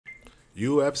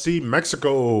UFC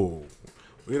Mexico.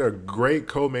 We had a great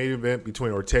co-main event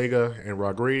between Ortega and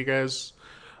Rodriguez.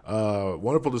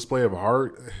 Wonderful display of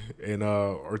heart, and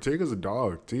Ortega's a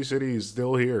dog. T City is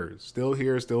still here, still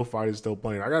fighting, still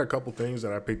playing. I got a couple things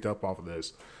that I picked up off of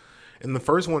this, and the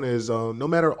first one is no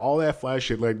matter all that flash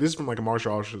shit, like this is from like a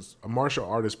martial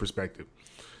artist perspective.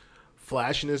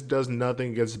 Flashiness does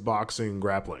nothing against boxing and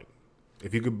grappling.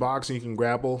 If you can box and you can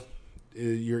grapple,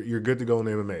 you're good to go in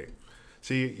MMA.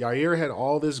 See, Yair had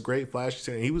all this great flash,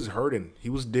 and he was hurting. He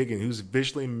was digging. He was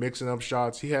visually mixing up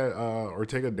shots. He had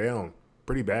Ortega down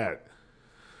pretty bad.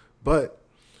 But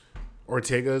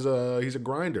Ortega's he's a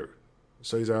grinder.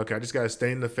 So he's like, okay, I just gotta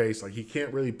stay in the face. Like he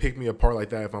can't really pick me apart like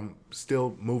that if I'm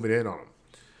still moving in on him.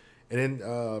 And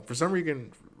then for some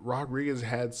reason, Rodriguez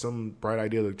had some bright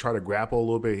idea to try to grapple a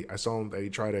little bit. I saw him that he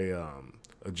tried a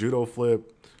judo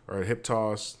flip or a hip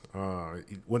toss.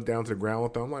 He went down to the ground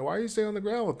with him. I'm like, why are you staying on the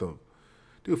ground with him?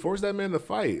 Dude, force that man to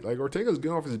fight. Like, Ortega's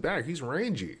getting off his back. He's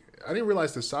rangy. I didn't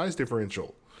realize the size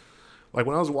differential. Like,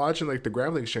 when I was watching, like, the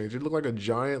grappling exchange, it looked like a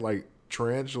giant, like,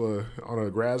 tarantula on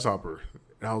a grasshopper.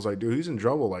 And I was like, dude, he's in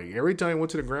trouble. Like, every time he went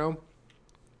to the ground,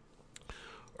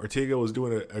 Ortega was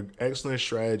doing an excellent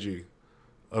strategy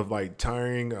of, like,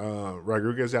 tiring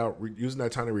Rodriguez out, using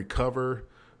that time to recover,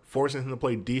 forcing him to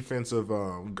play defensive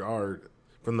guard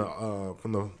from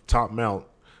the top mount,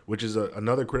 which is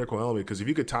another critical element. Because if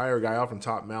you could tire a guy out from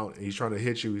top mount and he's trying to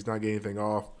hit you, he's not getting anything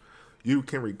off, you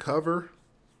can recover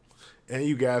and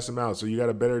you gas him out. So you got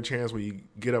a better chance when you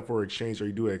get up for exchange or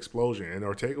you do an explosion. And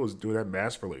Ortega was doing that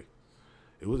masterfully.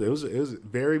 It was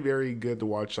very, very good to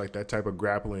watch, like, that type of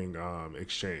grappling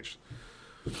exchange.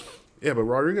 Yeah, but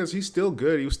Rodriguez, he's still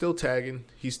good. He was still tagging.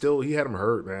 He had him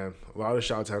hurt, man. A lot of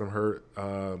shots had him hurt.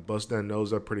 Busted that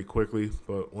nose up pretty quickly.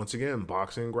 But once again,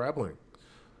 boxing and grappling.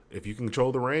 If you can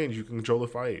control the range, you can control the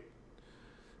fight.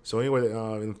 So anyway,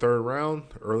 in the third round,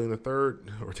 early in the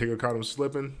third, Ortega caught him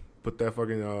slipping. Put that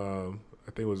fucking,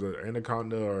 I think it was an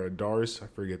anaconda or a Doris. I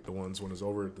forget the ones when it's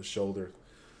over the shoulder.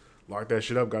 Locked that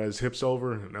shit up, got his hips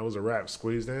over, and that was a wrap.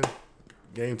 Squeezed in,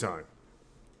 game time.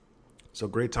 So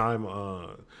great time.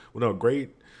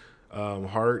 Great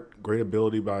heart, great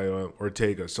ability by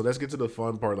Ortega. So let's get to the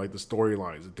fun part, like the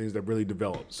storylines, the things that really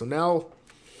develop. So now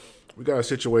we got a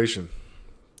situation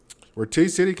where T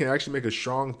City can actually make a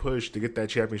strong push to get that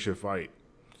championship fight.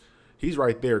 He's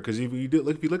right there because if you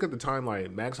look at the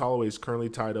timeline, Max Holloway is currently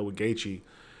tied up with Gaethje,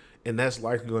 and that's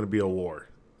likely going to be a war.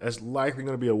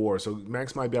 So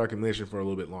Max might be out of contention for a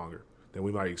little bit longer than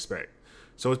we might expect.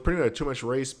 So it's pretty much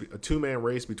a two-man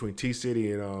race between T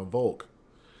City and Volk.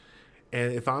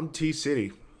 And if I'm T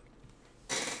City,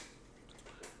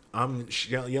 I'm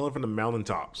yelling from the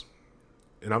mountaintops,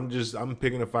 and I'm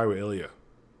picking a fight with Ilya.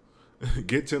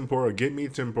 Get Tempura. Get me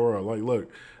Tempura. Like,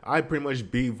 look, I pretty much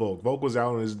beat Volk. Volk was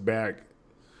out on his back.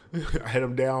 I had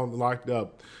him down, locked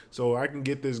up. So I can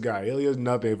get this guy. Ilya's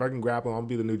nothing. If I can grapple him, I'll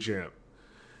be the new champ.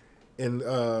 And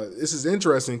this is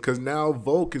interesting because now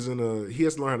Volk is he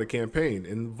has to learn how to campaign.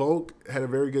 And Volk had a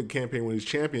very good campaign when he's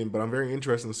champion, but I'm very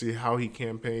interested to see how he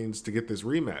campaigns to get this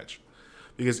rematch.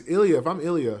 Because if I'm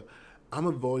Ilya, I'm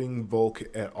avoiding Volk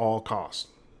at all costs.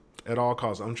 At all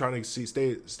costs. I'm trying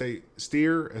to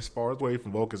steer as far away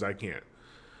from Volk as I can.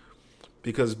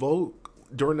 Because Volk,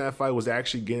 during that fight, was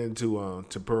actually getting to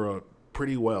Tempura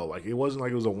pretty well. Like, it wasn't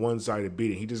like it was a one-sided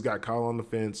beating. He just got caught on the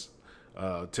fence,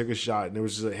 took a shot, and there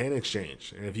was just a hand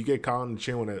exchange. And if you get caught on the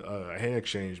chin with a hand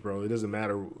exchange, bro, it doesn't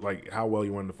matter like how well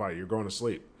you won the fight. You're going to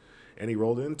sleep. And he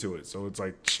rolled into it. So it's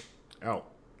like, out.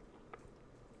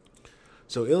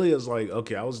 So Ilya's like,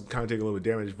 okay, I was kind of taking a little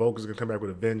bit of damage. Volk is going to come back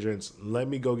with a vengeance. Let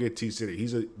me go get T City.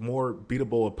 He's a more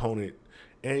beatable opponent,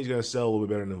 and he's going to sell a little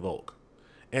bit better than Volk.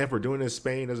 And for doing this,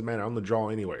 Spain doesn't matter. I'm the draw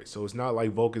anyway. So it's not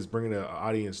like Volk is bringing an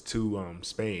audience to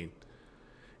Spain.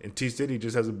 And T City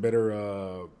just has a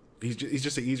better, he's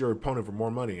just an easier opponent for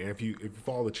more money. And if you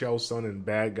follow the Chael Sonnen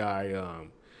bad guy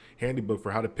handy book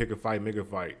for how to pick a fight, make a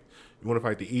fight, you want to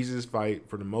fight the easiest fight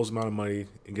for the most amount of money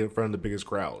and get in front of the biggest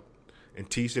crowd. And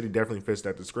T City definitely fits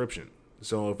that description.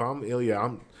 So if I'm Ilya,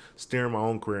 I'm steering my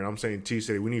own career, and I'm saying T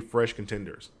City, we need fresh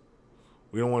contenders.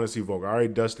 We don't want to see Volk. I already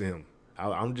dusted him.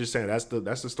 I'm just saying that's the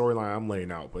storyline I'm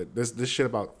laying out. But this shit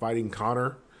about fighting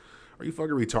Connor, are you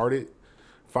fucking retarded?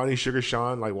 Fighting Sugar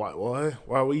Sean, like what? Why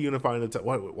are we unifying the?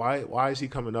 Why is he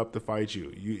coming up to fight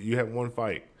you? You have one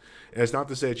fight, and it's not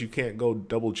to say that you can't go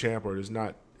double champ or it's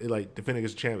not like defending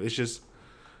as a champ. It's just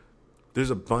there's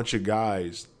a bunch of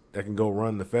guys that can go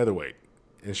run the featherweight.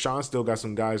 And Sean still got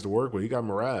some guys to work with. He got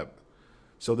Marab.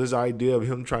 So this idea of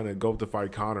him trying to go up to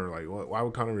fight Connor, like, why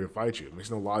would Connor really fight you? It makes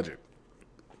no logic.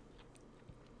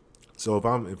 So if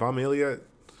I'm Ilya,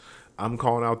 I'm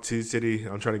calling out T City.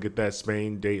 I'm trying to get that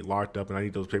Spain date locked up, and I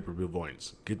need those pay-per-view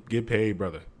points. Get paid,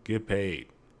 brother. Get paid.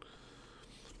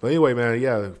 But anyway, man,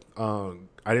 yeah.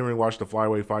 I didn't really watch the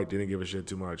flyweight fight. Didn't give a shit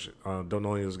too much. Don't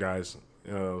know any of those guys.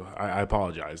 I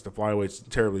apologize. The flyweight's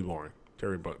terribly boring.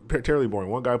 Terribly boring.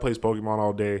 One guy plays Pokemon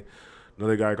all day.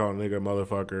 Another guy called a nigga a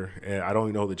motherfucker, and I don't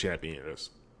even know who the champion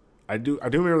is. I do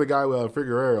remember the guy with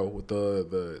Figueroa with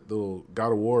the little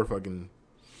God of War fucking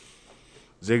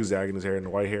zigzag in his hair and the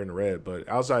white hair and the red. But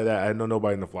outside of that, I know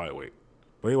nobody in the flyweight.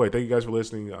 But anyway, thank you guys for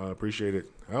listening. Appreciate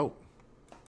it. Out.